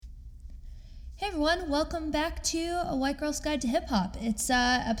Hey everyone, welcome back to A White Girl's Guide to Hip Hop. It's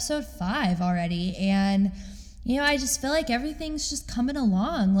episode 5 already, and I just feel like everything's just coming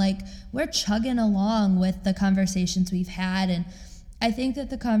along. Like, we're chugging along with the conversations we've had, and I think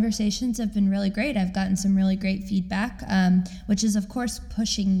that the conversations have been really great. I've gotten some really great feedback, which is of course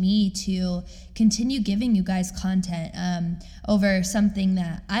pushing me to continue giving you guys content over something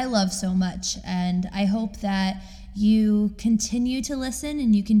that I love so much, and I hope that you continue to listen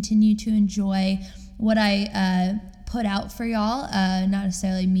and you continue to enjoy what I put out for y'all. Not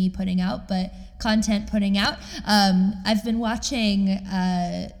necessarily me putting out, but content putting out. I've been watching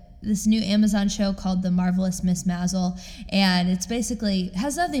this new Amazon show called The Marvelous Miss Maisel, and it's basically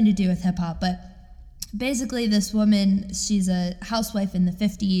has nothing to do with hip hop, but basically this woman, she's a housewife in the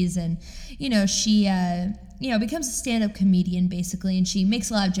 50s, and she becomes a stand-up comedian basically, and she makes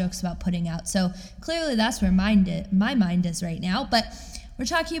a lot of jokes about putting out. So clearly that's where my mind is right now. But we're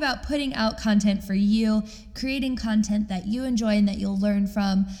talking about putting out content for you, creating content that you enjoy and that you'll learn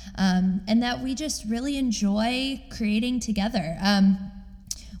from, and that we just really enjoy creating together.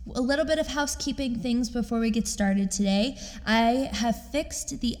 A little bit of housekeeping things before we get started today. I have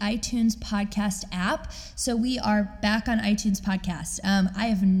fixed the iTunes podcast app, so we are back on iTunes podcast. I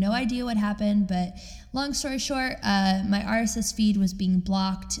have no idea what happened, but long story short, my RSS feed was being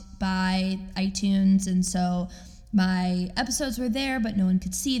blocked by iTunes, and so my episodes were there, but no one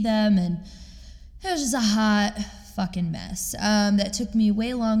could see them, and it was just a hot fucking mess that took me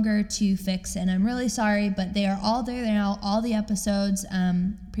way longer to fix, and I'm really sorry, but they are all there now, all the episodes,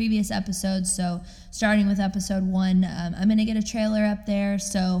 previous episodes. So starting with episode 1, I'm gonna get a trailer up there,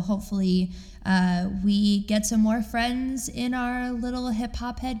 so hopefully we get some more friends in our little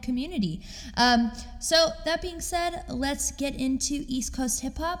hip-hop head community. So that being said, let's get into East Coast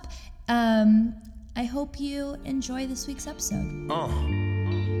hip-hop. I hope you enjoy this week's episode.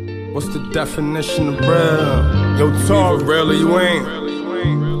 What's the definition of real? Yo, talk real or you ain't.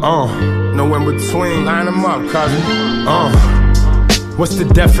 No in between. Line them up, cousin. What's the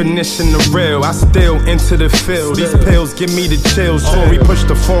definition of real? I still enter the field. These pills give me the chills. Tory push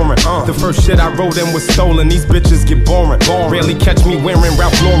the foreign. The first shit I wrote in was stolen. These bitches get boring. Rarely catch me wearing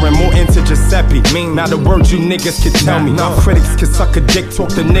Ralph Lauren. More into Giuseppe. Now the words you niggas can tell me. Critics can suck a dick. Talk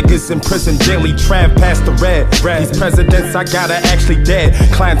to niggas in prison daily. Trav past the red. These presidents I got are actually dead.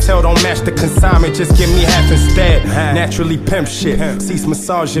 Clientele don't match the consignment. Just give me half instead. Naturally pimp shit. Cease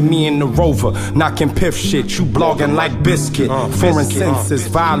massaging me in the Rover. Knocking piff shit. You blogging like Biscuit. Foreign senses,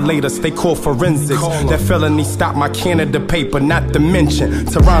 violators, they call forensics. That felony stopped my Canada paper, not to mention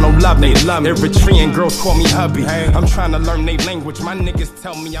Toronto love me. Eritrean girls call me hubby. I'm trying to learn their language. My niggas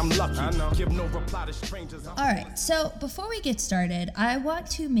tell me I'm lucky. Give no reply to strangers. Alright, so before we get started, I want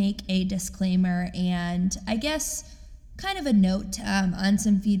to make a disclaimer and I guess kind of a note on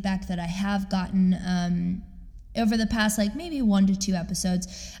some feedback that I have gotten over the past maybe 1 to 2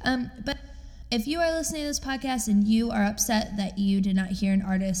 episodes. But if you are listening to this podcast and you are upset that you did not hear an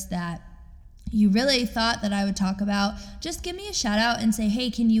artist that you really thought that I would talk about, just give me a shout out and say, hey,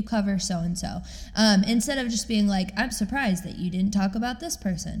 can you cover so-and-so? Instead of just being like, I'm surprised that you didn't talk about this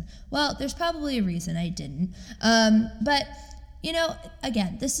person. Well, there's probably a reason I didn't. But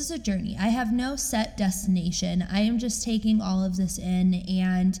again, this is a journey. I have no set destination. I am just taking all of this in,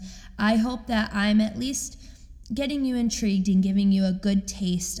 and I hope that I'm at least getting you intrigued and giving you a good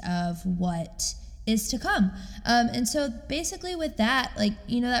taste of what is to come. And so basically with that,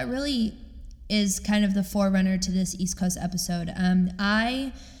 that really is kind of the forerunner to this East Coast episode.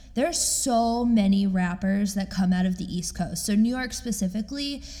 There's so many rappers that come out of the East Coast. So New York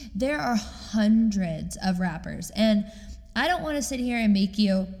specifically, there are hundreds of rappers. And I don't want to sit here and make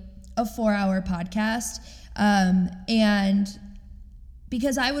you a 4-hour podcast.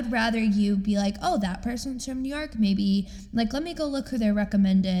 Because I would rather you be like, oh, that person's from New York, maybe, let me go look who their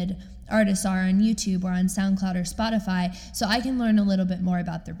recommended artists are on YouTube or on SoundCloud or Spotify so I can learn a little bit more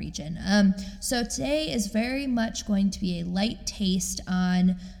about the region. So today is very much going to be a light taste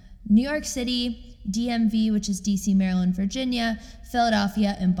on New York City, DMV, which is DC, Maryland, Virginia,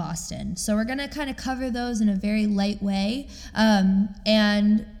 Philadelphia, and Boston. So we're going to kind of cover those in a very light way.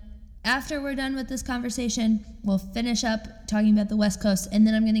 And after we're done with this conversation, we'll finish up talking about the West Coast, and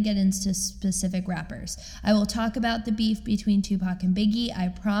then I'm going to get into specific rappers. I will talk about the beef between Tupac and Biggie, I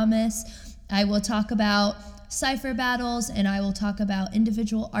promise. I will talk about cypher battles, and I will talk about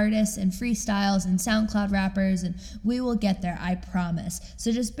individual artists and freestyles and SoundCloud rappers, and we will get there, I promise.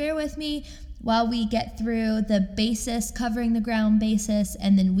 So just bear with me while we get through the basis, covering the ground basis,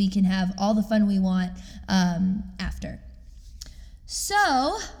 and then we can have all the fun we want after.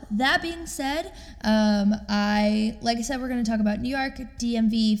 So, that being said, like I said, we're going to talk about New York,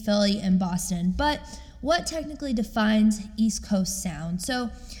 DMV, Philly, and Boston. But what technically defines East Coast sound? So,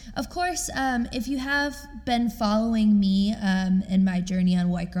 of course, if you have been following me in my journey on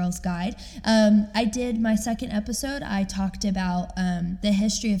White Girls Guide, I did my second episode. I talked about the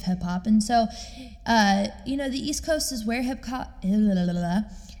history of hip hop. And so, the East Coast is where hip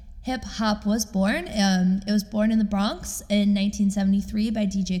hop was born. It was born in the Bronx in 1973 by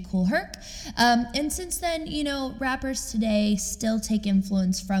DJ Kool Herc. And since then, rappers today still take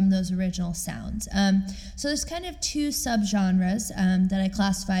influence from those original sounds. So there's kind of two subgenres that I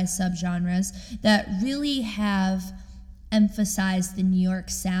classify as subgenres that really have emphasized the New York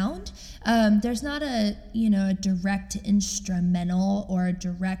sound. There's not a direct instrumental or a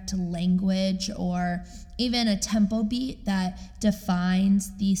direct language or even a tempo beat that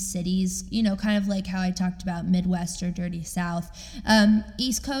defines these cities, kind of like how I talked about Midwest or Dirty South.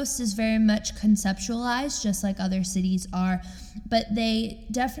 East Coast is very much conceptualized, just like other cities are, but they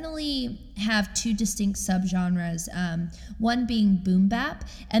definitely have two distinct subgenres, one being boom bap,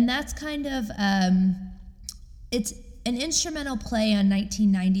 and that's kind of, it's an instrumental play on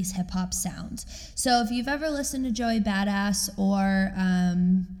 1990s hip-hop sounds. So if you've ever listened to Joey Badass or...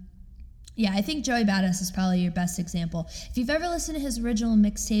 I think Joey Badass is probably your best example. If you've ever listened to his original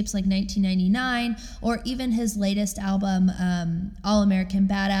mixtapes like 1999 or even his latest album, All American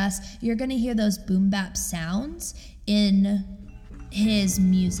Badass, you're going to hear those boom bap sounds in his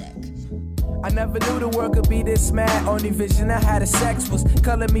music. I never knew the world could be this mad. Only vision I had of sex was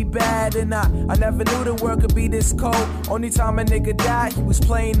color me bad. And I never knew the world could be this cold. Only time a nigga died, he was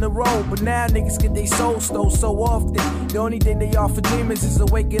playing the role. But now niggas get their soul stole so often. The only thing they offer demons is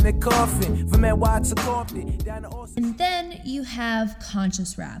awake in a coffin. From NY to Compton, down to Austin. And then you have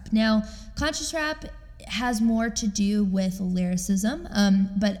conscious rap. Now, conscious rap has more to do with lyricism,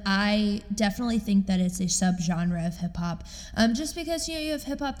 but I definitely think that it's a subgenre of hip-hop, just because you have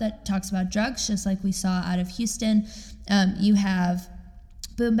hip-hop that talks about drugs, just like we saw out of Houston. You have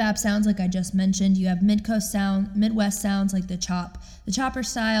boom bap sounds like I just mentioned. You have Midwest sounds like the chopper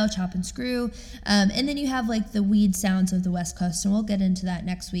style, chop and screw, and then you have like the weed sounds of the West Coast, and we'll get into that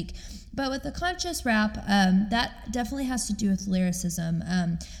next week. But with the conscious rap, that definitely has to do with lyricism.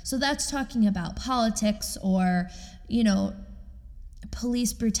 So that's talking about politics or,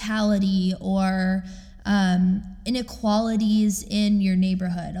 police brutality or inequalities in your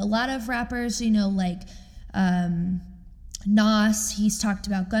neighborhood. A lot of rappers, like Nas, he's talked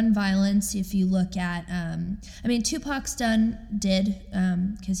about gun violence. If you look at, Tupac's did,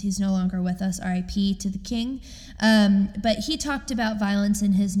 because he's no longer with us, R.I.P. to the king. But he talked about violence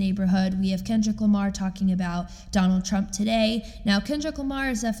in his neighborhood. We have Kendrick Lamar talking about Donald Trump today. Now, Kendrick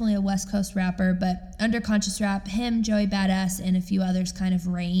Lamar is definitely a West Coast rapper, but under conscious rap, him, Joey Badass, and a few others kind of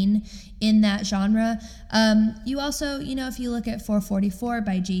reign in that genre. You also, if you look at 444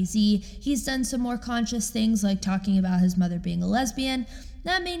 by Jay-Z, he's done some more conscious things like talking about his mother being a lesbian.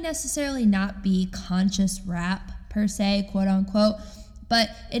 That may necessarily not be conscious rap per se, quote unquote, but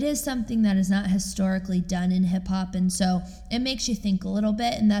it is something that is not historically done in hip hop, and so it makes you think a little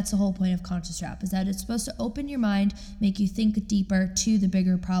bit, and that's the whole point of conscious rap, is that it's supposed to open your mind, make you think deeper to the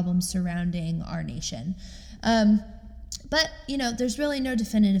bigger problems surrounding our nation. But, there's really no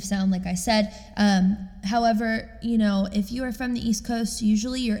definitive sound, like I said. However, if you are from the East Coast,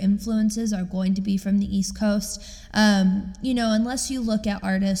 usually your influences are going to be from the East Coast. Unless you look at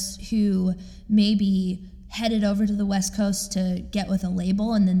artists who maybe headed over to the West Coast to get with a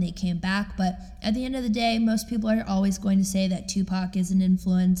label and then they came back. But at the end of the day, most people are always going to say that Tupac is an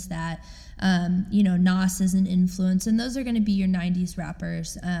influence, that Nas is an influence, and those are going to be your 90s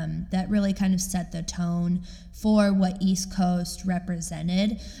rappers that really kind of set the tone for what East Coast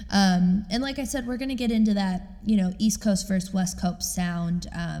represented. And like I said, we're going to get into that, East Coast versus West Coast sound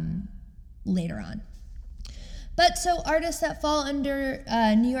later on. But so artists that fall under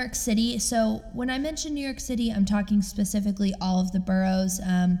New York City. So when I mention New York City, I'm talking specifically all of the boroughs.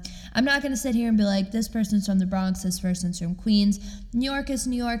 I'm not going to sit here and be like, this person's from the Bronx, this person's from Queens. New York is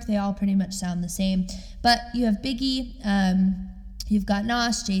New York. They all pretty much sound the same. But you have Biggie, you've got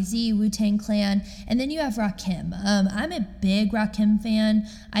Nas, Jay-Z, Wu-Tang Clan, and then you have Rakim. I'm a big Rakim fan.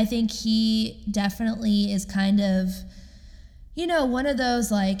 I think he definitely is kind of... one of those,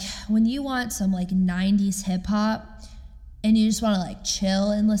 like, when you want some, 90s hip-hop and you just want to,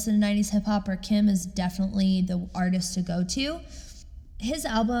 chill and listen to 90s hip-hop, Rakim is definitely the artist to go to. His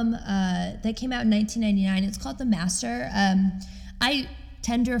album that came out in 1999, it's called The Master. I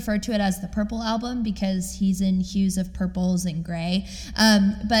tend to refer to it as the purple album because he's in hues of purples and gray.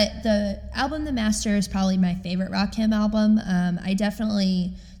 But the album The Master is probably my favorite Rakim album.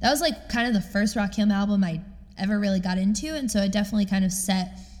 That was like kind of the first Rakim album I ever really got into, and so it definitely kind of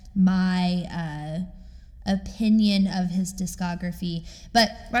set my opinion of his discography. But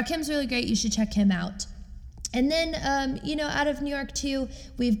Rakim's really great. You should check him out. And then, out of New York too,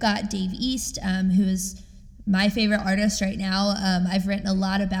 we've got Dave East, who is my favorite artist right now. I've written a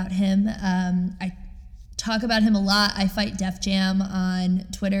lot about him. I talk about him a lot. I fight Def Jam on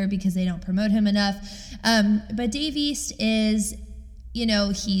Twitter because they don't promote him enough. But Dave East is,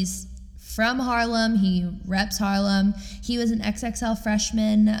 he's from Harlem. He reps Harlem. He was an XXL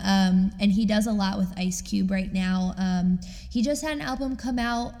freshman, and he does a lot with Ice Cube right now. He just had an album come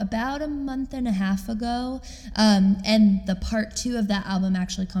out about a month and a half ago, and the part 2 of that album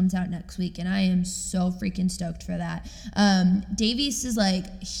actually comes out next week, and I am so freaking stoked for that. Dave East is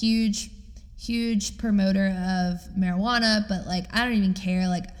like huge promoter of marijuana, but like I don't even care.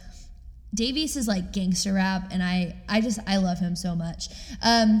 Like Dave East is like gangster rap, and I love him so much.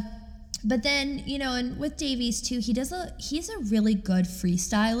 But then, and with Dave East too, he's a really good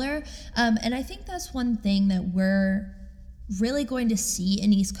freestyler. And I think that's one thing that we're really going to see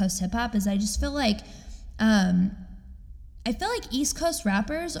in East Coast hip hop is I just feel like, East Coast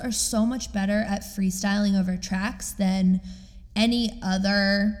rappers are so much better at freestyling over tracks than any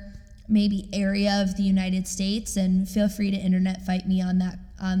other maybe area of the United States. And feel free to internet fight me on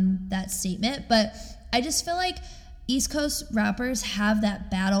that statement. But I just feel like East Coast rappers have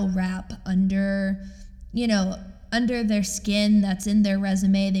that battle rap under their skin. That's in their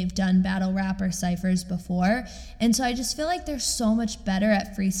resume. They've done battle rap or cyphers before. And so I just feel like they're so much better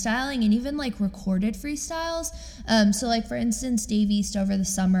at freestyling and even like recorded freestyles. So like for instance, Dave East over the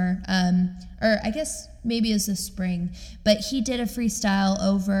summer, or I guess maybe it was the spring, but he did a freestyle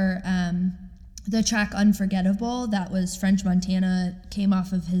over the track Unforgettable. That was French Montana, came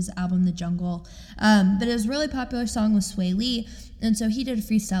off of his album The Jungle. But it was a really popular song with Sway Lee. And so he did a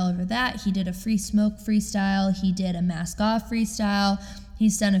freestyle over that. He did a Free Smoke freestyle. He did a Mask Off freestyle.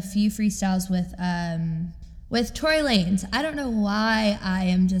 He's done a few freestyles with Tory Lanez. I don't know why I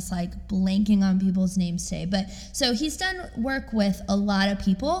am just like blanking on people's names today. But so he's done work with a lot of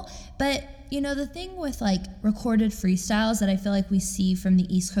people. But the thing with like recorded freestyles that I feel like we see from the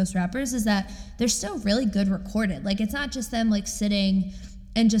East Coast rappers is that they're still really good recorded. Like it's not just them like sitting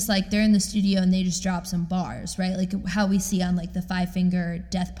and just like they're in the studio and they just drop some bars, right? Like how we see on like the 5 Finger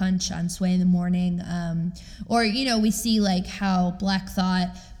Death Punch on Sway in the Morning. Or, we see like how Black Thought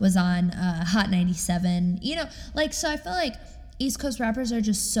was on Hot 97, so I feel like East Coast rappers are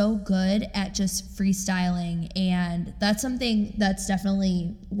just so good at just freestyling, and that's something that's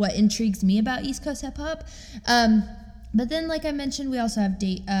definitely what intrigues me about East Coast hip hop. But then, like I mentioned, we also have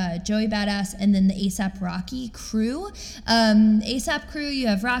Joey Badass and then the A$AP Rocky crew. A$AP crew, you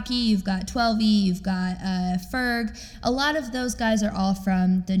have Rocky, you've got 12E, you've got Ferg. A lot of those guys are all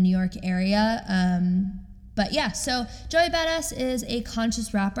from the New York area. But yeah, so Joey Badass is a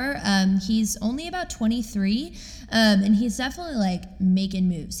conscious rapper. He's only about 23, and he's definitely like making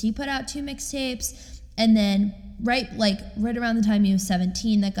moves. He put out 2 mixtapes, and then right around the time he was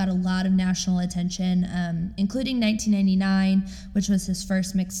 17, that got a lot of national attention, including 1999, which was his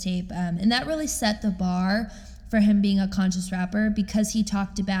first mixtape, and that really set the bar for him being a conscious rapper because he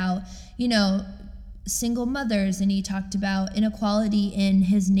talked about, single mothers, and he talked about inequality in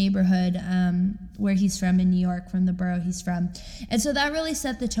his neighborhood where he's from in New York, from the borough he's from. And so that really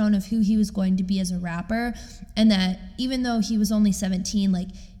set the tone of who he was going to be as a rapper, and that even though he was only 17, like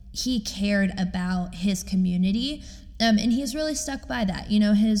he cared about his community, and he's really stuck by that.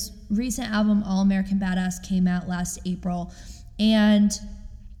 His recent album All American Badass came out last April, and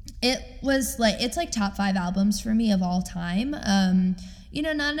it was like, it's like top 5 albums for me of all time.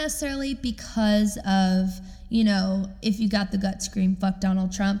 Not necessarily because of, if you got the gut scream, fuck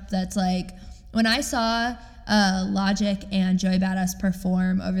Donald Trump. That's like, when I saw Logic and Joey Badass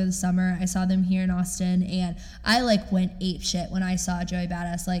perform over the summer, I saw them here in Austin, and I like went apeshit when I saw Joey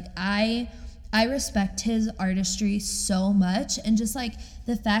Badass. Like, I respect his artistry so much, and just like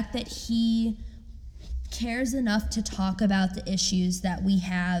the fact that he cares enough to talk about the issues that we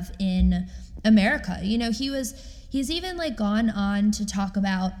have in America. He's even like gone on to talk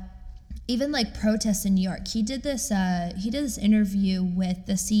about even like protests in New York. He did this interview with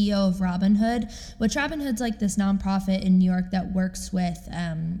the CEO of Robin Hood, which Robin Hood's like this nonprofit in New York that works with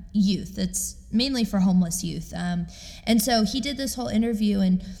youth. It's mainly for homeless youth. And so he did this whole interview,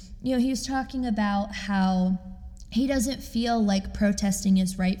 and he was talking about how he doesn't feel like protesting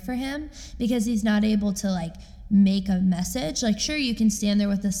is right for him because he's not able to like make a message. Like, sure, you can stand there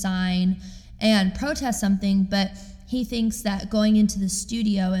with a sign and protest something, but he thinks that going into the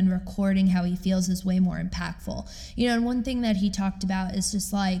studio and recording how he feels is way more impactful. You know, and one thing that he talked about is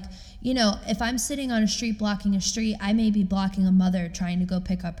just like, you know, if I'm sitting on a street blocking a street, I may be blocking a mother trying to go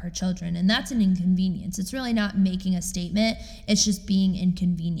pick up her children. And that's an inconvenience. It's really not making a statement. It's just being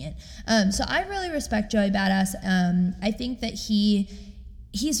inconvenient. So I really respect Joey Badass. I think that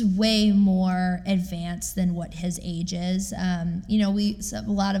he's way more advanced than what his age is. You know, a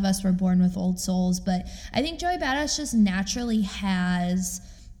lot of us were born with old souls, but I think Joey Badass just naturally has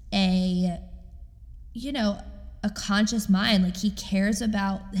a conscious mind. Like, he cares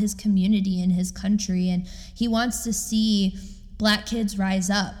about his community and his country, and he wants to see Black kids rise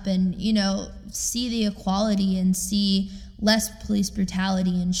up and, you know, see the equality and see less police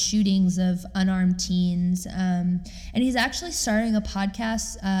brutality and shootings of unarmed teens. And he's actually starting a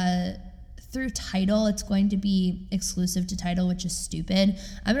podcast through Tidal. It's going to be exclusive to Tidal, which is stupid.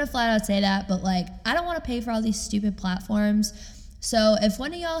 I'm going to flat out say that, but like, I don't want to pay for all these stupid platforms. So if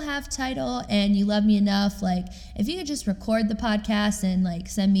one of y'all have Tidal and you love me enough, like, if you could just record the podcast and like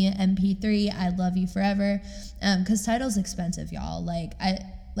send me an MP3, I'd love you forever. Cause Tidal's expensive, y'all.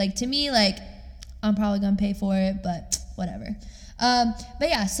 To me, I'm probably gonna pay for it, but whatever. But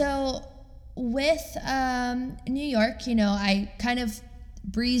yeah, so with New York, you know, I kind of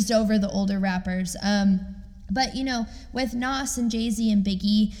breezed over the older rappers. But you know, with Nas and Jay-Z and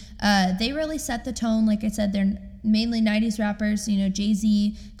Biggie, they really set the tone. Like I said, they're mainly 90s rappers. You know,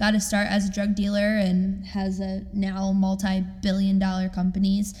 Jay-Z got to start as a drug dealer and has a now multi-billion-dollar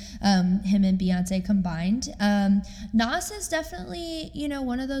companies, him and Beyonce combined. Nas is definitely, you know,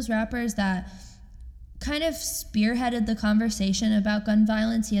 one of those rappers that kind of spearheaded the conversation about gun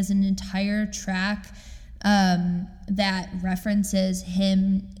violence. He has an entire track that references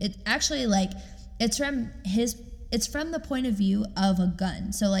him. It's from the point of view of a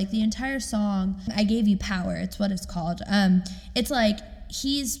gun. So like the entire song, I Gave You Power, it's what it's called. It's like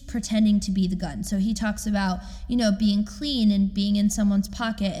he's pretending to be the gun. So he talks about, you know, being clean and being in someone's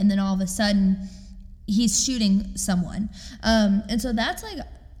pocket, and then all of a sudden he's shooting someone. And so that's like,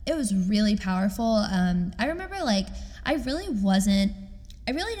 it was really powerful. I remember I really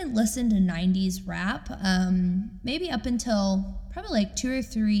didn't listen to 90s rap, maybe up until probably 2 or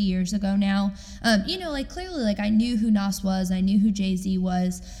 3 years ago now. You know, clearly, I knew who Nas was, I knew who Jay-Z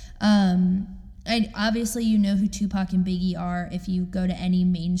was. Obviously, you know who Tupac and Biggie are if you go to any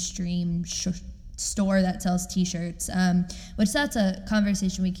mainstream store that sells t-shirts, which that's a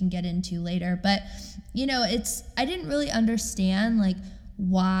conversation we can get into later. But, you know, I didn't really understand,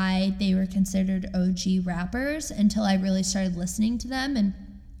 why they were considered OG rappers until I really started listening to them. And,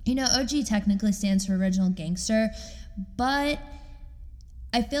 you know, OG technically stands for Original Gangster, but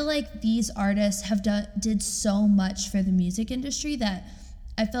I feel like these artists did so much for the music industry that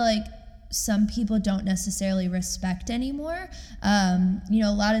I feel like some people don't necessarily respect anymore. You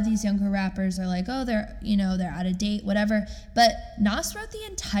know, a lot of these younger rappers are like, oh, they're out of date, whatever. But Nas wrote the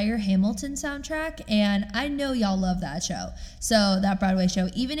entire Hamilton soundtrack, and I know y'all love that show. So that Broadway show,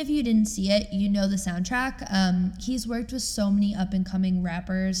 even if you didn't see it, you know the soundtrack. He's worked with so many up and coming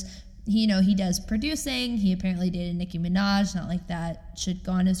rappers. He does producing. He apparently dated Nicki Minaj. Not like that should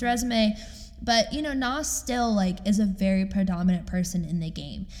go on his resume. But, you know, Nas still, is a very predominant person in the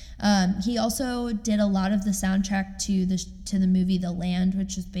game. He also did a lot of the soundtrack to the movie The Land,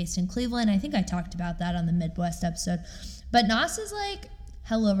 which was based in Cleveland. I think I talked about that on the Midwest episode. But Nas is,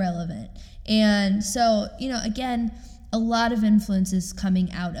 hella relevant. And so, you know, again, a lot of influences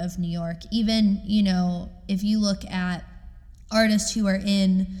coming out of New York. Even, you know, if you look at artists who are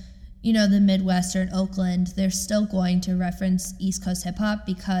in, you know, the Midwest or in Oakland, they're still going to reference East Coast hip-hop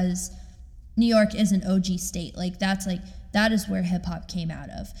because New York is an OG state. That is where hip hop came out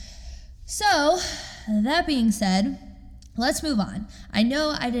of. So, that being said, let's move on. I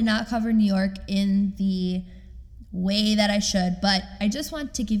know I did not cover New York in the way that I should, but I just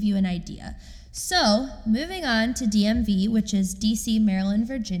want to give you an idea. So, moving on to DMV, which is DC, Maryland,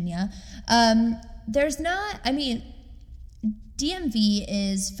 Virginia. DMV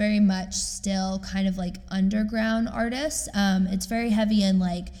is very much still kind of underground artists. It's very heavy in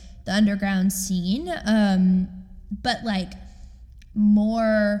the underground scene, but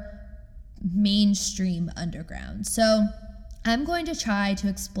more mainstream underground. So I'm going to try to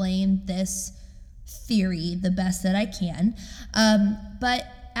explain this theory the best that I can. But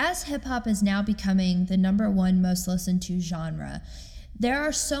as hip hop is now becoming the #1 most listened to genre, there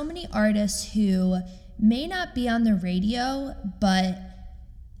are so many artists who may not be on the radio, but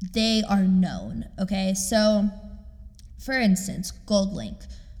they are known. Okay, so for instance, GoldLink.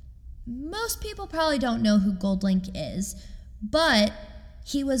 most people probably don't know who GoldLink is, but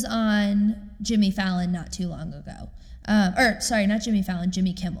he was on Jimmy Fallon not too long ago. Not Jimmy Fallon,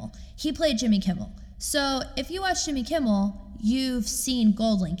 Jimmy Kimmel. He played Jimmy Kimmel. So if you watch Jimmy Kimmel, you've seen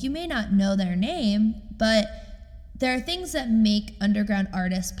GoldLink. You may not know their name, but there are things that make underground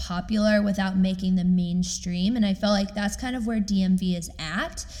artists popular without making them mainstream. And I feel like that's kind of where DMV is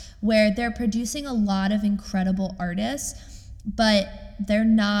at, where they're producing a lot of incredible artists, but they're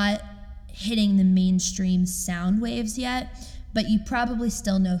not hitting the mainstream sound waves yet, but you probably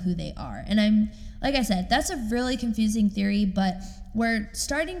still know who they are. And like I said, that's a really confusing theory, but we're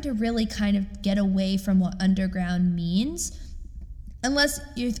starting to really kind of get away from what underground means, unless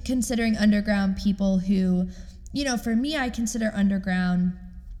you're considering underground people who, for me, I consider underground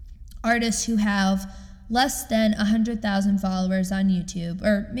artists who have less than 100,000 followers on YouTube,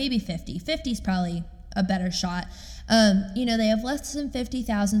 or maybe 50. 50 is probably a better shot. They have less than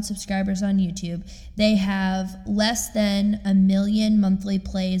 50,000 subscribers on YouTube. They have less than 1 million monthly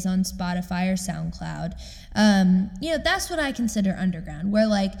plays on Spotify or SoundCloud. That's what I consider underground, where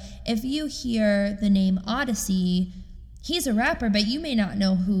like if you hear the name Odyssey, he's a rapper, but you may not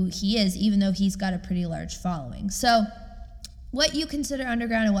know who he is, even though he's got a pretty large following. So what you consider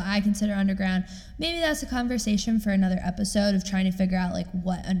underground and what I consider underground, maybe that's a conversation for another episode of trying to figure out like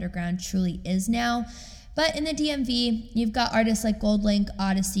what underground truly is now. But in the DMV, you've got artists like GoldLink,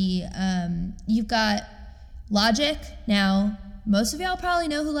 Odyssey. You've got Logic. Now, most of y'all probably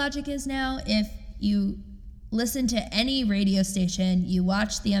know who Logic is now. If you listen to any radio station, you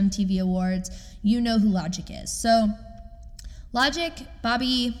watch the MTV Awards, you know who Logic is. So Logic,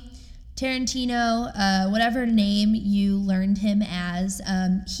 Bobby Tarantino, whatever name you learned him as,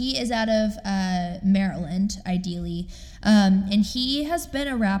 he is out of Maryland, ideally. And he has been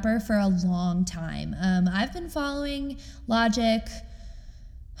a rapper for a long time. I've been following Logic,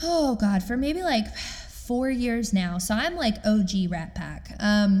 for maybe like 4 years now. So I'm like OG Rat Pack.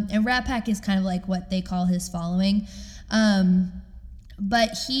 And Rat Pack is kind of like what they call his following. But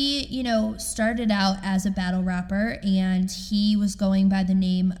he, started out as a battle rapper, and he was going by the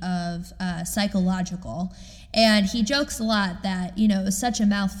name of Psychological. And he jokes a lot that, it was such a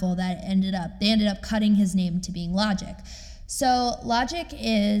mouthful that they ended up cutting his name to being Logic. So Logic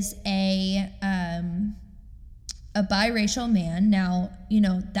is a biracial man. Now,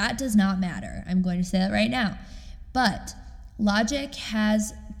 that does not matter. I'm going to say that right now. But Logic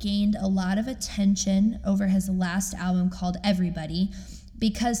has gained a lot of attention over his last album called Everybody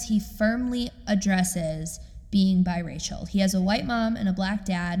because he firmly addresses being biracial. He has a white mom and a black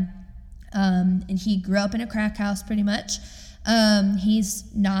dad, and he grew up in a crack house pretty much. He's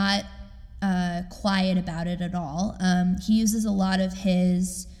not quiet about it at all. He uses a lot of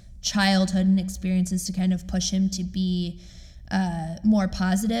his childhood and experiences to kind of push him to be more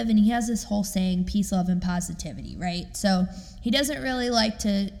positive, and he has this whole saying, peace, love, and positivity, right? So he doesn't really like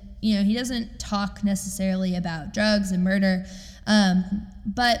to, he doesn't talk necessarily about drugs and murder,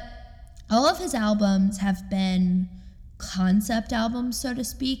 but all of his albums have been concept albums, so to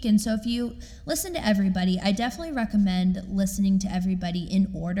speak. And so if you listen to Everybody, I definitely recommend listening to Everybody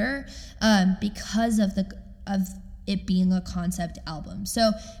in order, because of it being a concept album.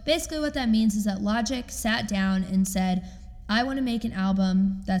 So basically what that means is that Logic sat down and said, I want to make an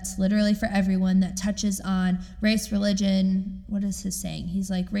album that's literally for everyone, that touches on race, religion. What is his saying? He's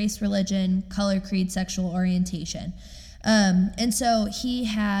like race, religion, color, creed, sexual orientation. And so he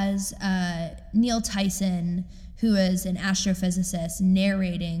has Neil Tyson, who is an astrophysicist,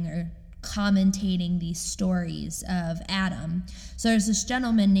 narrating or commentating these stories of Adam. So there's this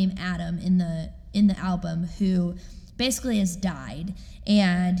gentleman named Adam in the album who basically has died,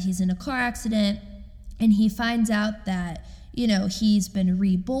 and he's in a car accident, and he finds out that he's been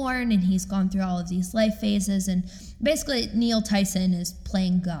reborn, and he's gone through all of these life phases, and basically Neil Tyson is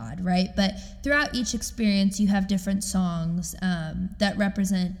playing God, right? But throughout each experience, you have different songs that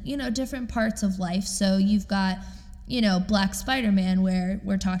represent, different parts of life. So you've got, Black Spider-Man, where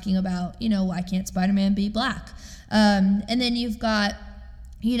we're talking about, why can't Spider-Man be black? And then you've got,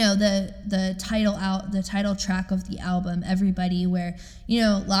 the title track of the album, Everybody, where,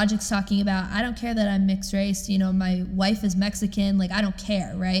 Logic's talking about, I don't care that I'm mixed race, my wife is Mexican, like, I don't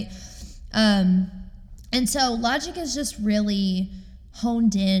care, right? And so Logic is just really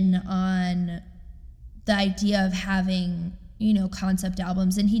honed in on the idea of having, concept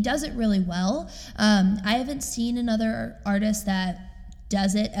albums, and he does it really well. I haven't seen another artist that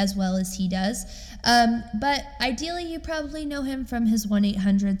does it as well as he does. But ideally, you probably know him from his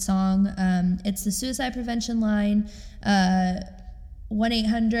 1-800 song. It's the suicide prevention line,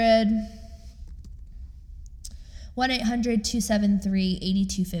 1-800...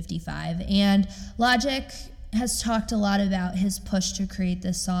 1-800-273-8255. And Logic has talked a lot about his push to create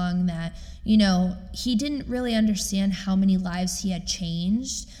this song, that, you know, he didn't really understand how many lives he had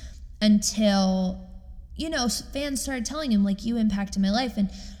changed until, you know, fans started telling him, like, you impacted my life. And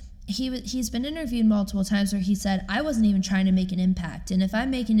he's been interviewed multiple times where he said, I wasn't even trying to make an impact. And if I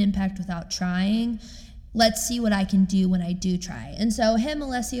make an impact without trying, let's see what I can do when I do try. And so him,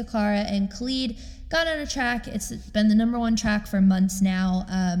 Alessia Cara, and Khalid got on a track. It's been the #1 track for months now.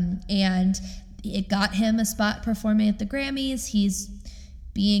 And it got him a spot performing at the Grammys. He's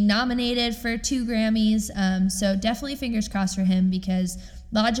being nominated for 2 Grammys. So definitely fingers crossed for him, because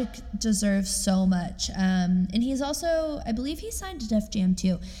Logic deserves so much. And he's also, I believe he's signed to Def Jam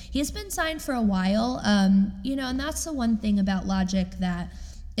too. He's been signed for a while, you know, and that's the one thing about Logic that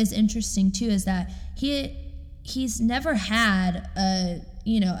is interesting too, is that he's never had a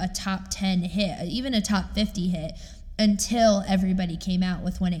top 10 hit, even a top 50 hit, until Everybody came out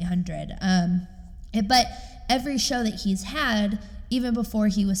with 1-800. But every show that he's had, even before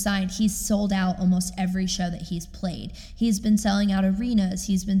he was signed, he's sold out almost every show that he's played. He's been selling out arenas,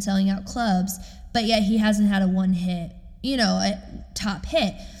 he's been selling out clubs, but yet he hasn't had a one hit, you know, a top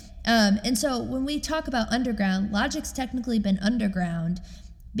hit. And so when we talk about underground, Logic's technically been underground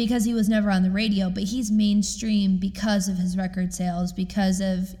because he was never on the radio, but he's mainstream because of his record sales, because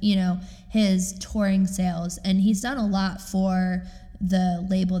of, you know, his touring sales, and he's done a lot for the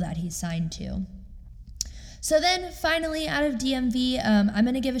label that he's signed to. So then finally, out of DMV, I'm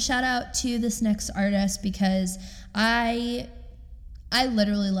going to give a shout out to this next artist, because I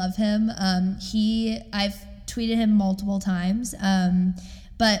literally love him. I've tweeted him multiple times,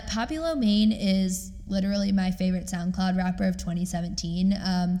 but Poppy Lomain is literally my favorite SoundCloud rapper of 2017.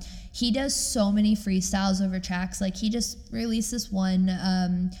 He does so many freestyles over tracks. Like, he just released this one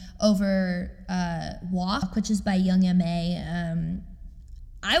over Walk, which is by Young M.A.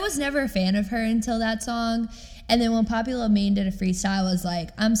 I was never a fan of her until that song. And then when Poppy Lomain did a freestyle, I was like,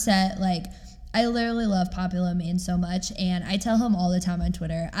 I'm set. Like, I literally love Poppy Lomain so much. And I tell him all the time on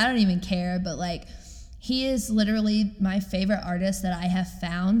Twitter, I don't even care, but like, he is literally my favorite artist that I have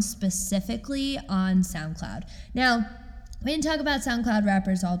found specifically on SoundCloud. Now, we didn't talk about SoundCloud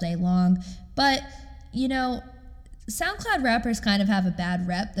rappers all day long, but, you know, SoundCloud rappers kind of have a bad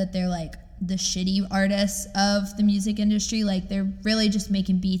rep that they're like the shitty artists of the music industry. Like, they're really just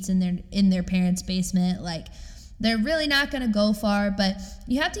making beats in their parents' basement. Like, they're really not going to go far, but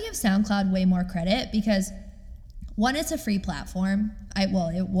you have to give SoundCloud way more credit, because one, it's a free platform. It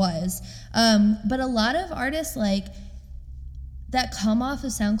was. But a lot of artists like that come off of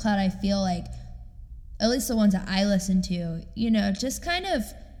SoundCloud, I feel like, at least the ones that I listen to, you know, just kind of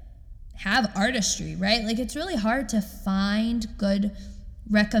have artistry, right? Like, it's really hard to find good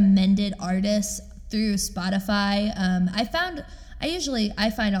recommended artists through Spotify. I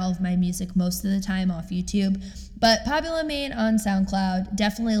find all of my music most of the time off YouTube, but Poppy Lomain on SoundCloud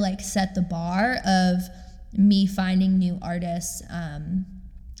definitely like set the bar of me finding new artists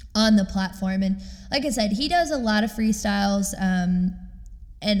on the platform. And like I said, he does a lot of freestyles,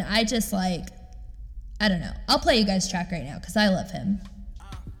 and I just like, I don't know. I'll play you guys track right now because I love him.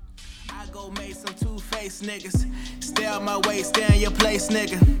 I go make some two-faced niggas. Stay out my way, stay in your place,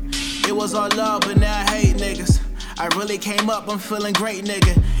 nigga. It was all love, but now I hate niggas. I really came up, I'm feeling great,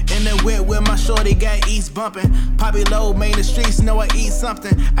 nigga. In the whip with my shorty, got East bumping. Poppy low, main the streets, know I eat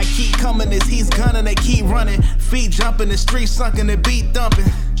something. I keep coming, this he's gunning, they keep running. Feet jumping, the streets sunken, the beat thumping.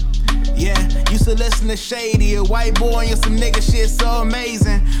 Yeah, used to listen to Shady, a white boy and some nigga shit so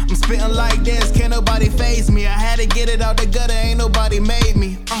amazing. I'm spitting like this, can't nobody faze me. I had to get it out the gutter, ain't nobody made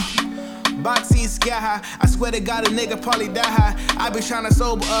me. Boxy sky high, I swear to God a nigga probably die high. I be trying to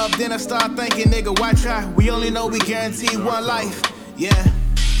sober up, then I start thinking, nigga, why try? We only know we guarantee one life, yeah.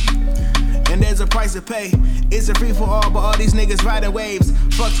 And there's a price to pay. It's a free for all, but all these niggas riding waves.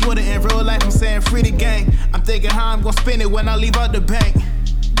 Fuck Twitter in real life, I'm saying free the gang. I'm thinking how I'm gonna spend it when I leave out the bank.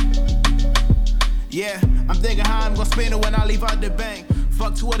 Yeah, I'm thinking how I'm gonna spend it when I leave out the bank.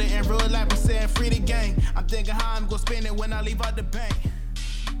 Fuck Twitter in real life, I'm saying free the gang. I'm thinking how I'm gonna spend it when I leave out the bank.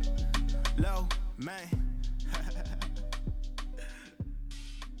 Low, man.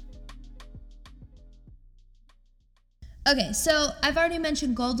 Okay, so I've already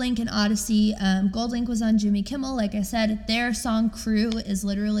mentioned GoldLink and Odyssey. GoldLink was on Jimmy Kimmel. Like I said, their song Crew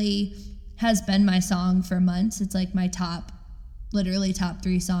has been my song for months. It's like my top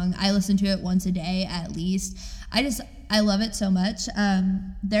 3 song. I listen to it once a day at least. I love it so much.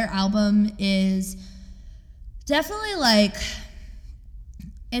 Their album is definitely like,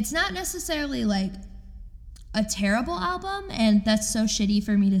 it's not necessarily like a terrible album, and that's so shitty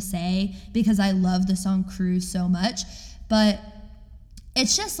for me to say because I love the song Cruise so much, but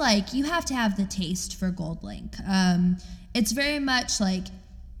it's just like you have to have the taste for GoldLink. It's very much like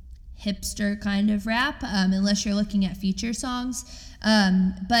hipster kind of rap, unless you're looking at feature songs.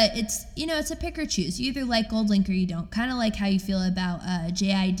 But it's, it's a pick or choose. You either like GoldLink or you don't. Kind of like how you feel about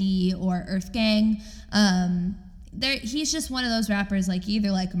JID or Earth Gang. He's just one of those rappers, like you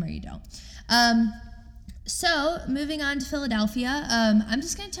either like him or you don't. So moving on to Philadelphia, I'm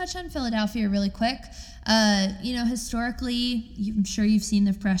just going to touch on Philadelphia really quick. Historically, I'm sure you've seen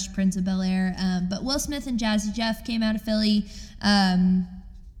The Fresh Prince of Bel-Air, but Will Smith and Jazzy Jeff came out of Philly.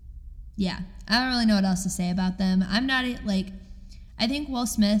 Yeah, I don't really know what else to say about them. I think Will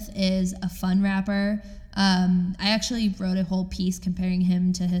Smith is a fun rapper. I actually wrote a whole piece comparing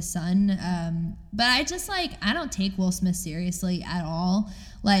him to his son. But I just I don't take Will Smith seriously at all.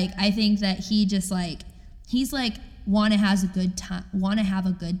 I think that he just he's want to have a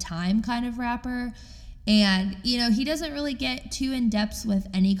good time kind of rapper. And, he doesn't really get too in depth with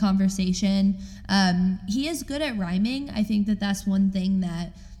any conversation. He is good at rhyming. I think that that's one thing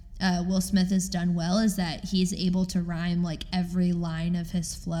that Will Smith has done well, is that he's able to rhyme every line of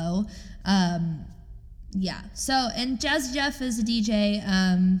his flow. Yeah. So, and Jazzy Jeff is a DJ.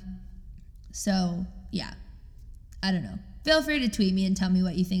 So yeah, I don't know. Feel free to tweet me and tell me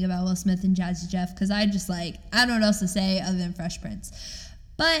what you think about Will Smith and Jazzy Jeff, because I just I don't know what else to say other than Fresh Prince.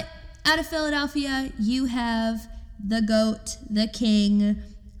 But out of Philadelphia, you have the GOAT, the king,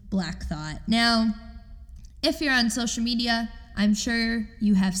 Black Thought. Now, if you're on social media, I'm sure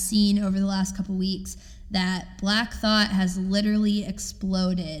you have seen over the last couple weeks that Black Thought has literally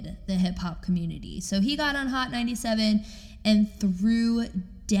exploded the hip-hop community. So he got on Hot 97 and threw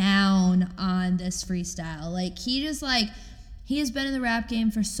down on this freestyle. He has been in the rap game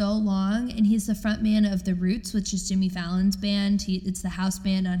for so long, and he's the frontman of The Roots, which is Jimmy Fallon's band. It's the house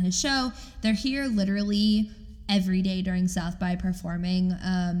band on his show. They're here literally every day during South by performing.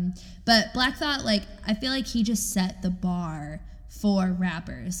 But Black Thought, I feel like he just set the bar for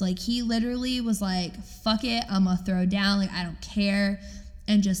rappers. He literally was fuck it, I'm gonna throw down, I don't care,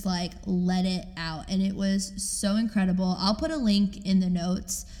 and just let it out. And it was so incredible. I'll put a link in the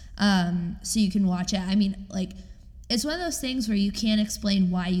notes so you can watch it. I mean, it's one of those things where you can't explain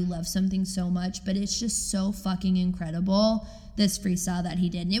why you love something so much, but it's just so fucking incredible, this freestyle that he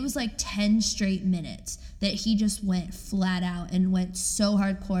did. And it was 10 straight minutes that he just went flat out and went so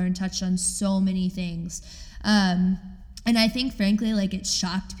hardcore and touched on so many things. And I think, frankly, it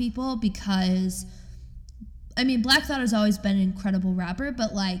shocked people because, Black Thought has always been an incredible rapper,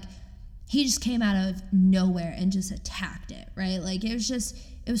 but, he just came out of nowhere and just attacked it, right?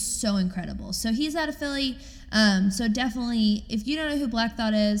 It was so incredible. So he's out of Philly. So definitely, if you don't know who Black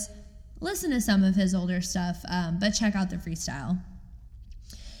Thought is, listen to some of his older stuff, but check out the freestyle.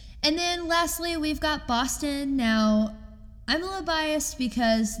 And then lastly, we've got Boston. Now, I'm a little biased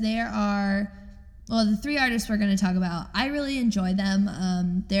because the three artists we're going to talk about, I really enjoy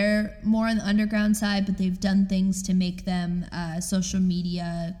them. They're more on the underground side, but they've done things to make them social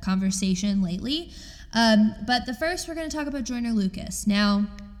media conversation lately. But the first, we're going to talk about Joyner Lucas. Now,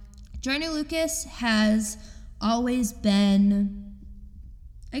 Joyner Lucas has always been,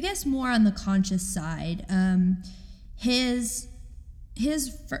 I guess, more on the conscious side. His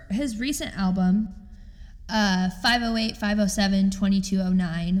recent album, 508, 507,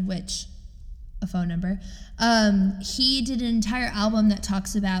 2209, which, a phone number, he did an entire album that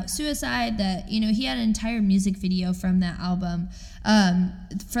talks about suicide, that, he had an entire music video from that album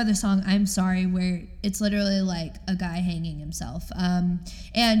for the song I'm Sorry, where it's literally a guy hanging himself.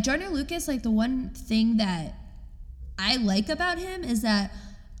 And Joyner Lucas, the one thing that I like about him is that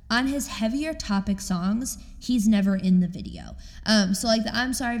on his heavier topic songs, he's never in the video. So the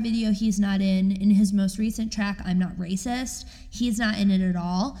I'm Sorry video, he's not in. In his most recent track, I'm Not Racist, he's not in it at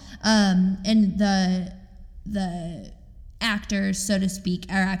all. And the actors, so to speak,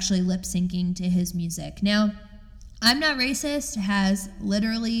 are actually lip syncing to his music. Now, I'm Not Racist has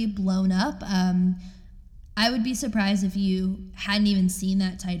literally blown up. I would be surprised if you hadn't even seen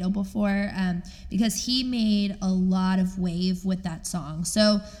that title before, because he made a lot of wave with that song.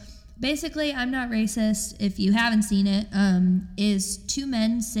 So basically, I'm Not Racist, if you haven't seen it, is two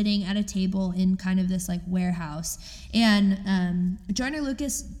men sitting at a table in kind of this warehouse. And Joyner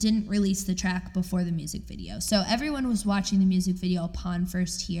Lucas didn't release the track before the music video. So everyone was watching the music video upon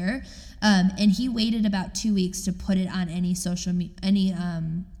first hear. And he waited about 2 weeks to put it on any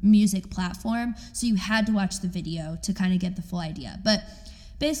music platform. So you had to watch the video to kind of get the full idea. But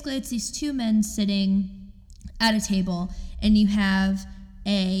basically, it's these two men sitting at a table, and you have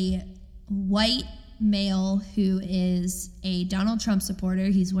a white male who is a Donald Trump supporter.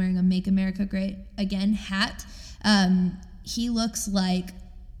 He's wearing a Make America Great Again hat. He looks like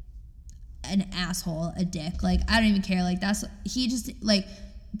an asshole, a dick. Like, I don't even care. Like,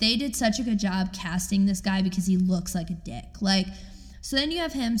 they did such a good job casting this guy because he looks like a dick. Like, so then you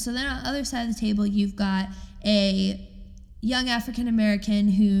have him. So then on the other side of the table, you've got a young African-American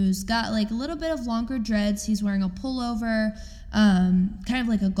who's got like a little bit of longer dreads. He's wearing a pullover, kind of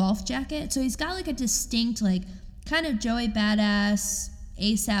like a golf jacket. So he's got like a distinct, like kind of Joey Badass,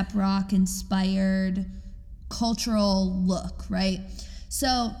 A$AP Rock inspired cultural look, right?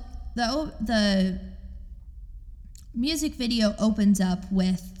 So the music video opens up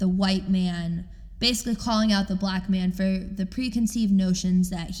with the white man basically calling out the black man for the preconceived notions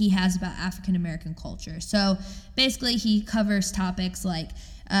that he has about African American culture. So basically he covers topics like,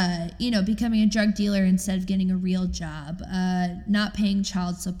 becoming a drug dealer instead of getting a real job, not paying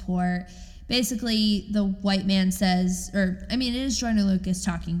child support. Basically, the white man says, it is Joyner Lucas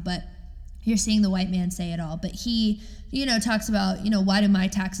talking, but you're seeing the white man say it all. But he, talks about, why do my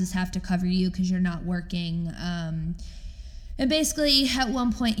taxes have to cover you because you're not working? And basically, at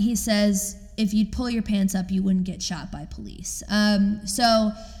one point, he says, if you'd pull your pants up, you wouldn't get shot by police. And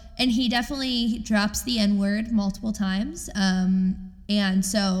he definitely drops the N-word multiple times. And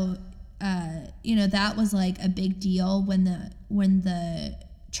so, that was like a big deal when the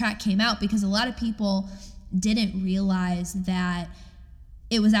track came out, because a lot of people didn't realize that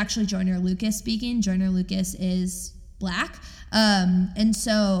it was actually Joyner Lucas speaking. Joyner Lucas is black. And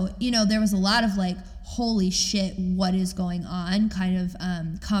so, there was a lot of like, holy shit, what is going on kind of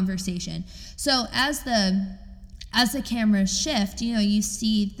conversation. So as the cameras shift, you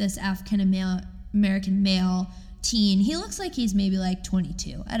see this African American male teen. He looks like he's maybe like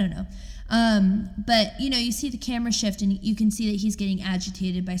 22. I don't know. But, you see the camera shift and you can see that he's getting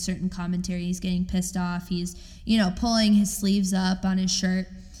agitated by certain commentary. He's getting pissed off. He's, pulling his sleeves up on his shirt.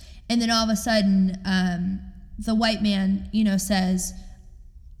 And then all of a sudden, the white man, says,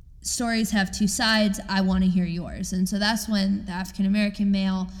 stories have two sides. I want to hear yours. And so that's when the African American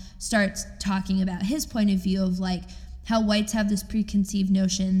male starts talking about his point of view of like how whites have this preconceived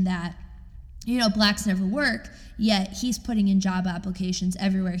notion that, blacks never work, yet he's putting in job applications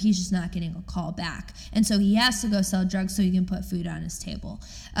everywhere. He's just not getting a call back. And so he has to go sell drugs so he can put food on his table.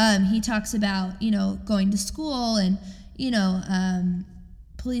 He talks about, going to school and,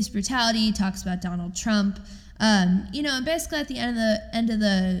 police brutality. He talks about Donald Trump. And basically at the end of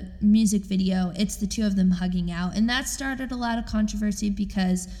the music video, it's the two of them hugging out. And that started a lot of controversy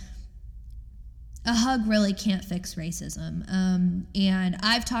because a hug really can't fix racism. And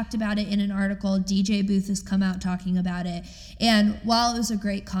I've talked about it in an article. DJ Booth has come out talking about it. And while it was a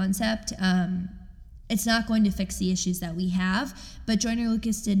great concept, it's not going to fix the issues that we have. But Joyner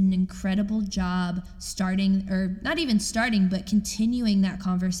Lucas did an incredible job continuing that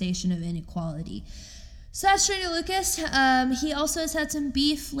conversation of inequality. So that's Joyner Lucas. He also has had some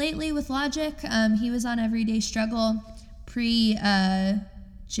beef lately with Logic. He was on Everyday Struggle pre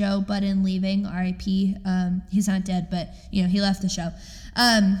Joe Budden leaving, R.I.P. He's not dead, but he left the show.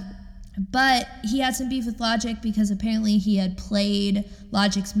 But he had some beef with Logic because apparently he had played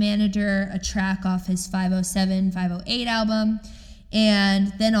Logic's manager a track off his 507, 508 album.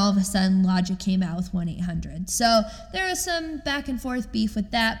 And then all of a sudden, Logic came out with 1-800. So there was some back and forth beef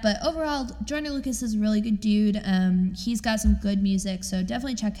with that. But overall, Joyner Lucas is a really good dude. He's got some good music, so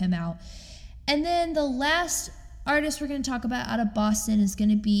definitely check him out. And then the last artist we're going to talk about out of Boston is going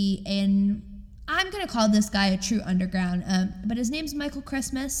to be I'm going to call this guy a true underground. But his name's Michael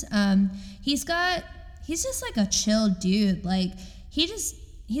Christmas. He's just like a chill dude. Like, he's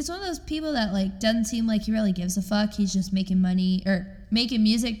one of those people that like doesn't seem like he really gives a fuck. He's just making money or making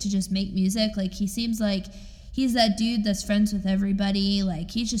music to just make music. Like, he seems like he's that dude that's friends with everybody.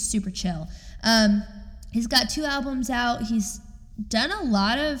 Like, he's just super chill. He's got 2 albums out. He's done a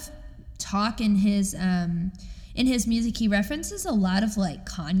lot of talk in his music. He references a lot of like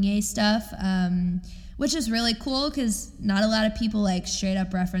Kanye stuff, which is really cool because not a lot of people like straight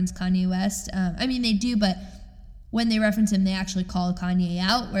up reference Kanye West. They do, but when they reference him, they actually call Kanye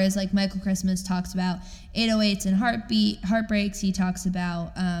out. Whereas like Michael Christmas talks about 808s and heartbreaks. He talks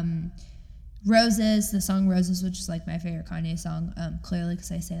about Roses, the song Roses, which is like my favorite Kanye song, clearly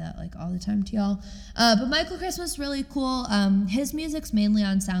because I say that like all the time to y'all. But Michael Christmas, really cool. His music's mainly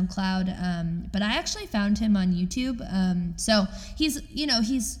on SoundCloud, but I actually found him on YouTube. So he's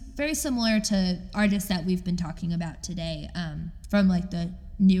very similar to artists that we've been talking about today, from like the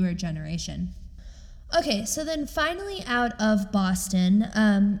newer generation. Okay, so then finally out of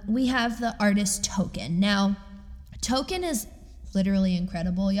Boston, we have the artist Token. Now, Token is literally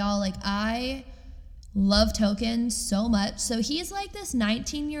incredible, y'all. Like, I love Token so much. So he's like this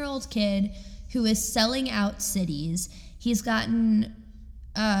 19-year-old kid who is selling out cities. He's gotten,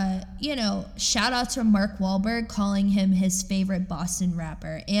 shout outs from Mark Wahlberg calling him his favorite Boston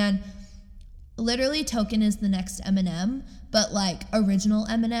rapper. And literally Token is the next Eminem, but like original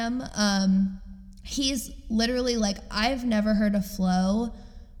Eminem. He's literally like, I've never heard a flow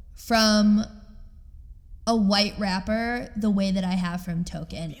from a white rapper the way that I have from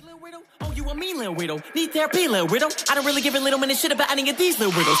Token. Oh, you a mean little widow. Need therapy, little widow. I don't really give a little minute shit about any of these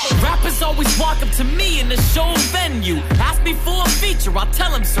little widows. Rappers always walk up to me in the show venue. Ask me for a feature, I'll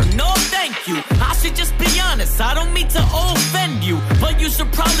tell them, sir, no thank you. I should just be honest, I don't mean to offend you, but you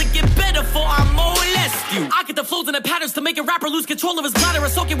should probably get better before I molest you. I get the flows and the patterns to make a rapper lose control of his bladder. A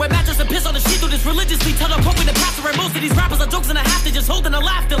soaking wet mattress and piss on the sheet through this religiously. Tell them hoping the pastor and most of these rappers are jokes and a half. They just holding a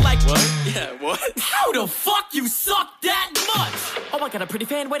laughter like, what? Yeah, what? How the fuck you suck that much? Oh, I got a pretty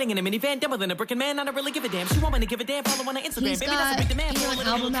fan wedding in a minivan. Dumber than a brickin' man, I don't really give a damn. She want me to give a damn, follow on her Instagram. He's Baby, got, that's a big demand. an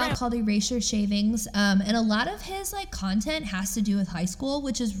album out called Erasure Shavings, and a lot of his like content has to do with high school,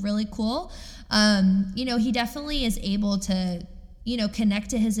 which is really cool. He definitely is able to, connect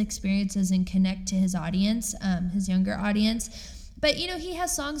to his experiences and connect to his audience, his younger audience. But, he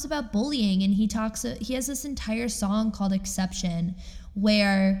has songs about bullying, and he has this entire song called Exception,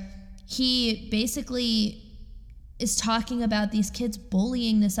 where he basically is talking about these kids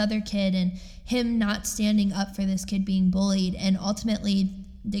bullying this other kid and him not standing up for this kid being bullied. And ultimately,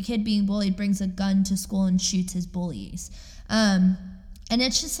 the kid being bullied brings a gun to school and shoots his bullies. And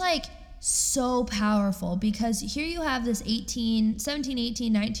it's just like so powerful, because here you have this 17,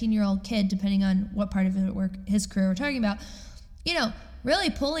 18, 19-year-old kid, depending on what part of his career we're talking about,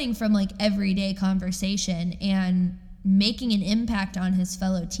 really pulling from like everyday conversation and making an impact on his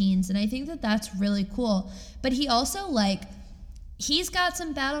fellow teens. And I think that that's really cool. But he also he's got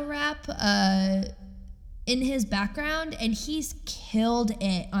some battle rap in his background, and he's killed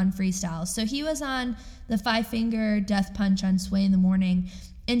it on freestyles. So he was on the 5 Finger Death Punch on Sway in the Morning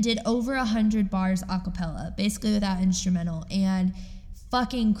and did over 100 bars a cappella, basically without instrumental, and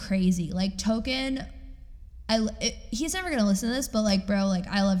fucking crazy. Like Token, he's never gonna listen to this, but like, bro, like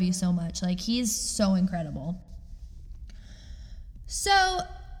I love you so much. Like he's so incredible. So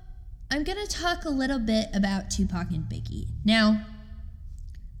I'm going to talk a little bit about Tupac and Biggie. Now,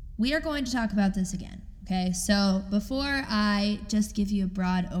 we are going to talk about this again, okay? So before I just give you a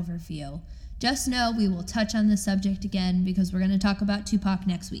broad overview, just know we will touch on this subject again because we're going to talk about Tupac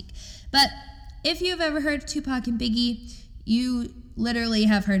next week. But if you've ever heard Tupac and Biggie, you literally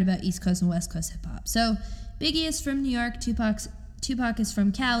have heard about East Coast and West Coast hip-hop. So Biggie is from New York, Tupac is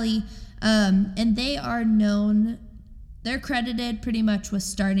from Cali, and they are known... They're credited pretty much with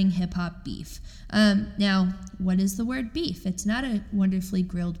starting hip-hop beef. Now, what is the word beef? It's not a wonderfully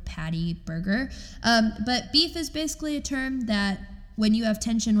grilled patty burger, but beef is basically a term that when you have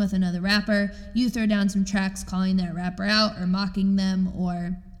tension with another rapper, you throw down some tracks calling that rapper out or mocking them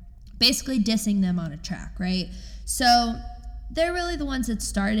or basically dissing them on a track, right? So they're really the ones that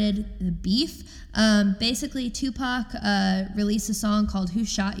started the beef. Basically, Tupac released a song called Who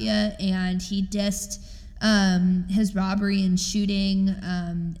Shot Ya, and he dissed his robbery and shooting,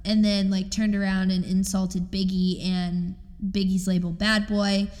 and then like turned around and insulted Biggie and Biggie's label Bad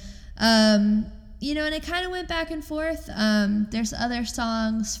Boy. And it kind of went back and forth. There's other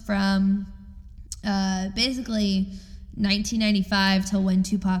songs from basically 1995 till when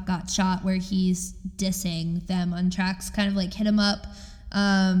Tupac got shot where he's dissing them on tracks, kind of like Hit 'Em Up.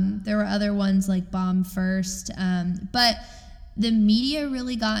 There were other ones like Bomb First, but the media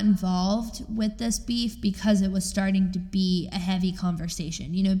really got involved with this beef because it was starting to be a heavy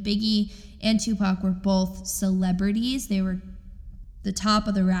conversation. Biggie and Tupac were both celebrities. They were the top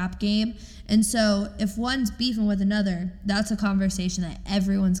of the rap game. And so if one's beefing with another, that's a conversation that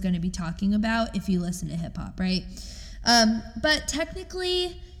everyone's going to be talking about if you listen to hip hop, right? But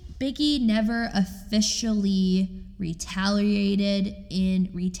technically, Biggie never officially retaliated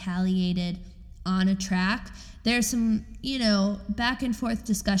on a track. There's some, back and forth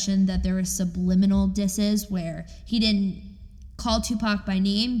discussion that there were subliminal disses where he didn't call Tupac by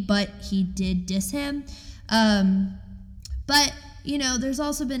name, but he did diss him. But, there's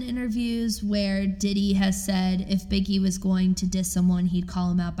also been interviews where Diddy has said if Biggie was going to diss someone, he'd call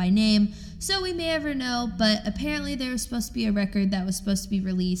him out by name. So we may ever know, but apparently there was supposed to be a record that was supposed to be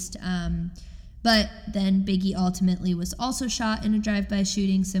released. But then Biggie ultimately was also shot in a drive-by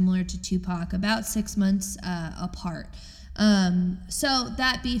shooting similar to Tupac about 6 months apart. So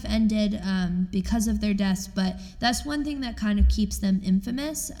that beef ended because of their deaths, but that's one thing that kind of keeps them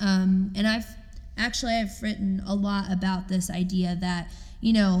infamous. And I've written a lot about this idea that,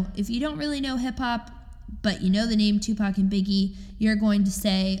 if you don't really know hip-hop, but you know the name Tupac and Biggie, you're going to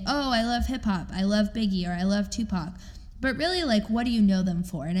say, oh, I love hip hop, I love Biggie, or I love Tupac. But really, like, what do you know them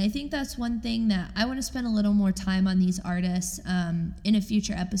for? And I think that's one thing that I want to spend a little more time on these artists in a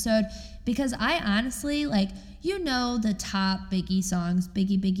future episode, because I honestly, like, you know the top Biggie songs,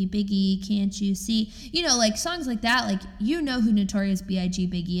 Biggie, Biggie, Biggie, Can't You See? You know, like, songs like that, like, you know who Notorious B.I.G.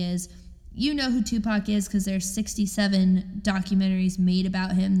 Biggie is. You know who Tupac is because there's 67 documentaries made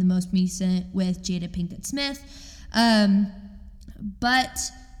about him, the most recent with Jada Pinkett Smith. But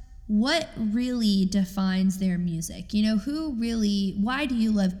what really defines their music? You know, why do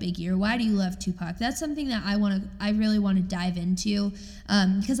you love Biggie or why do you love Tupac? That's something that I really want to dive into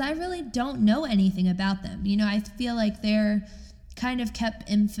because I really don't know anything about them. You know, I feel like they're kind of kept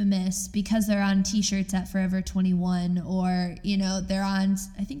infamous because they're on t-shirts at Forever 21, or, you know, they're on,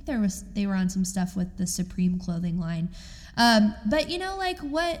 I think they were on some stuff with the Supreme clothing line. But, you know, like,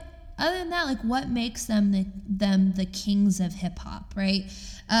 what, other than that, like, what makes them the kings of hip hop, right?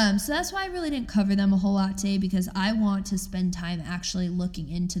 So that's why I really didn't cover them a whole lot today, because I want to spend time actually looking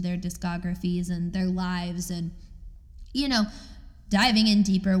into their discographies and their lives and, you know, diving in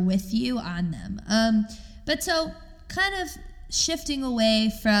deeper with you on them. But so kind of shifting away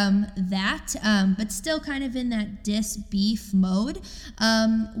from that, but still kind of in that beef mode.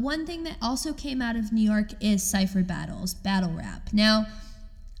 One thing that also came out of New York is cypher battles, battle rap. Now,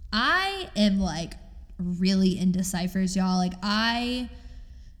 I am like really into ciphers, y'all. Like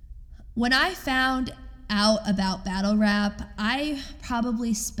when I found out about battle rap, I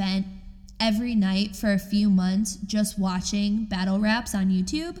probably spent every night for a few months just watching battle raps on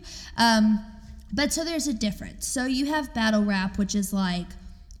YouTube. But so there's a difference. So you have battle rap, which is like,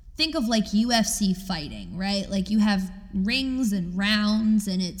 think of like UFC fighting, right? Like you have rings and rounds,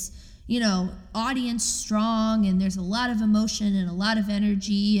 and it's, you know, audience strong, and there's a lot of emotion and a lot of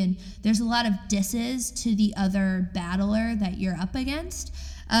energy, and there's a lot of disses to the other battler that you're up against.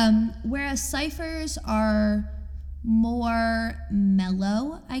 Whereas ciphers are more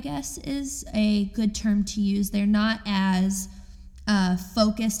mellow, I guess is a good term to use. They're not as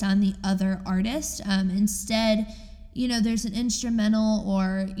focused on the other artist. Instead, you know, there's an instrumental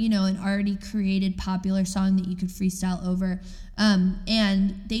or, you know, an already created popular song that you could freestyle over.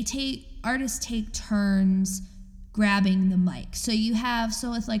 And artists take turns grabbing the mic. So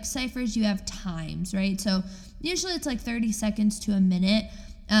with like ciphers, you have times, right? So usually it's like 30 seconds to a minute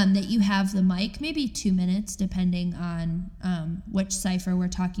that you have the mic, maybe 2 minutes, depending on which cipher we're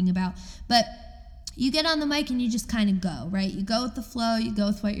talking about. But you get on the mic and you just kind of go, right? You go with the flow, you go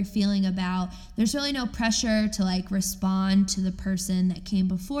with what you're feeling about. There's really no pressure to like respond to the person that came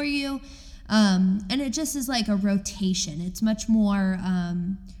before you. And it just is like a rotation. It's much more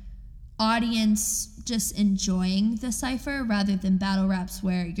audience just enjoying the cipher rather than battle raps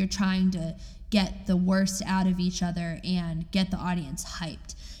where you're trying to get the worst out of each other and get the audience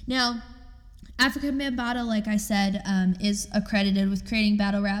hyped. Now, Afrika Bambaataa, like I said, is accredited with creating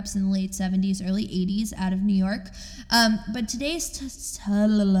battle raps in the late 70s, early 80s out of New York. But today's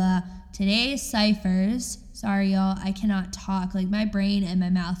ciphers, sorry y'all, I cannot talk. Like my brain and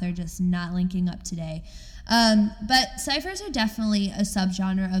my mouth are just not linking up today. But ciphers are definitely a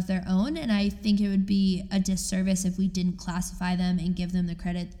subgenre of their own, and I think it would be a disservice if we didn't classify them and give them the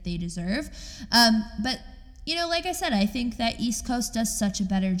credit that they deserve. But you know, like I said, I think that East Coast does such a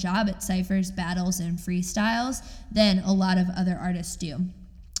better job at ciphers, battles, and freestyles than a lot of other artists do.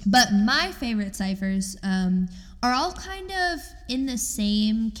 But my favorite ciphers are all kind of in the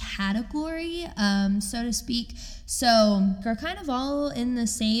same category, so to speak. So they're kind of all in the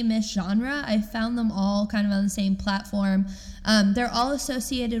same-ish genre. I found them all kind of on the same platform. They're all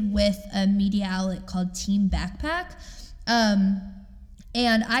associated with a media outlet called Team Backpack.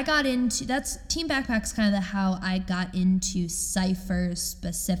 And I got into, Team Backpack's kind of how I got into ciphers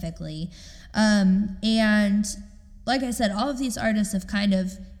specifically. And like I said, all of these artists have kind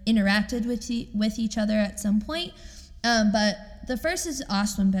of interacted with each other at some point. But the first is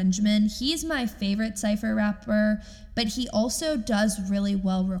Oswin Benjamin. He's my favorite cipher rapper, but he also does really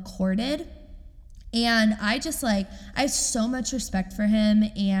well recorded. And I have so much respect for him,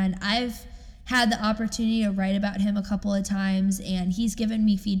 and I've had the opportunity to write about him a couple of times, and he's given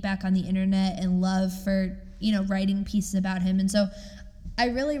me feedback on the internet and love for, you know, writing pieces about him. And so I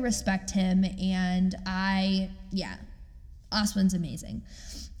really respect him, and Oswin's amazing.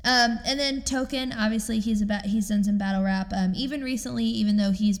 And then Token, obviously he's done some battle rap, even recently, even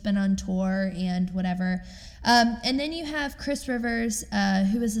though he's been on tour and whatever. And then you have Chris Rivers,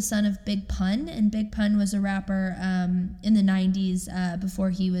 who is the son of Big Pun, and Big Pun was a rapper in the 90s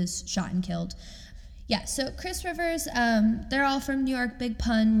before he was shot and killed. Yeah, so Chris Rivers, they're all from New York. Big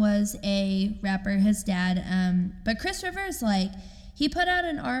Pun was a rapper, his dad. But Chris Rivers, like, he put out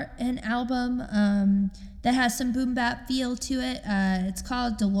an album that has some boom bap feel to it. It's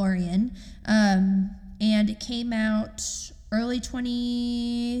called DeLorean, and it came out early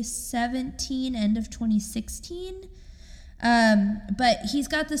 2017, end of 2016. But he's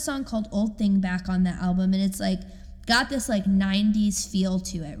got this song called Old Thing Back on that album, and it's like got this like 90s feel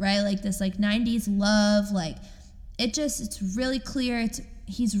to it, right? Like this like 90s love, like it's really clear.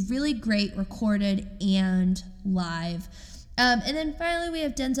 He's really great recorded and live. And then finally we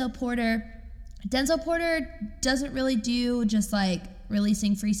have Denzel Porter. Denzel Porter doesn't really do just like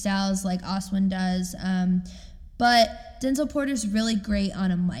releasing freestyles like Oswin does, but Denzel Porter's really great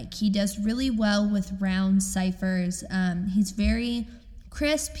on a mic. He does really well with round ciphers. He's very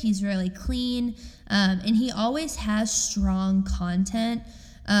crisp, he's really clean, and he always has strong content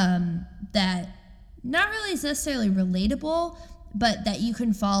that not really is necessarily relatable, but that you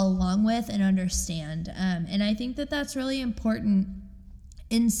can follow along with and understand. And I think that that's really important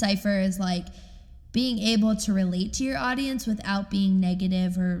in Cypher, is like being able to relate to your audience without being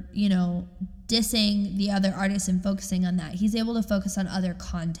negative or, you know, dissing the other artists and focusing on that. He's able to focus on other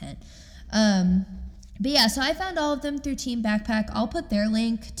content. But yeah, so I found all of them through Team Backpack. I'll put their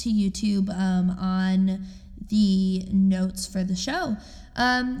link to YouTube on the notes for the show.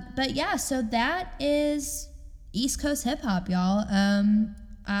 But yeah, so that is East Coast hip hop, y'all.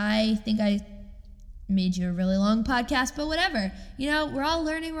 I think I made you a really long podcast, but whatever. You know, we're all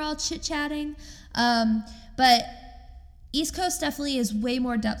learning, we're all chit-chatting. But East Coast definitely is way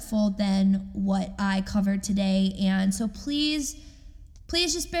more depthful than what I covered today. And so please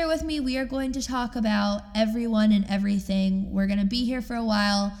just bear with me. We are going to talk about everyone and everything. We're going to be here for a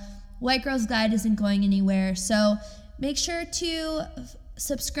while. White Girl's Guide isn't going anywhere. So make sure to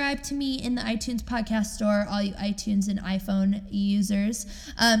subscribe to me in the iTunes podcast store, all you iTunes and iPhone users.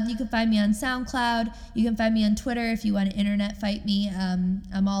 You can find me on SoundCloud. You can find me on Twitter if you want to internet fight me.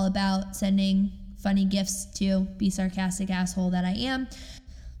 I'm all about sending funny gifts to be sarcastic asshole that I am.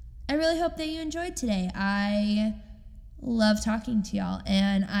 I really hope that you enjoyed today. I love talking to y'all,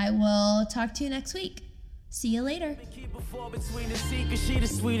 and I will talk to you next week. See you later. Between the secret, she the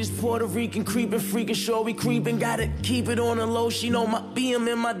sweetest Puerto Rican creeping, freaking sure we creeping. Gotta keep it on the low. She know my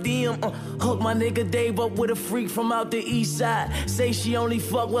BM and my DM. Hook my nigga Dave up with a freak from out the east side. Say she only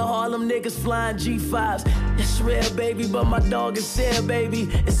fuck with Harlem niggas flying G5s. It's real, baby, but my dog is there, baby.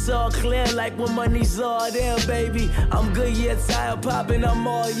 It's all clear like when money's all there, baby. I'm good, yeah, tired popping, I'm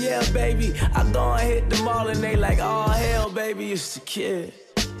all yeah, baby. I go and hit them all and they like, oh hell, baby, it's the kid.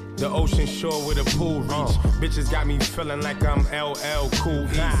 The ocean shore with a pool reach. Bitches got me feeling like I'm LL Cool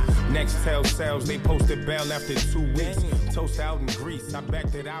East. Next tell sales, they posted bail after 2 weeks. Toast out in Greece, I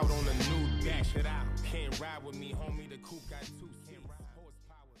backed it out on a new dash it out. Can't ride with me, homie, the coupe got 2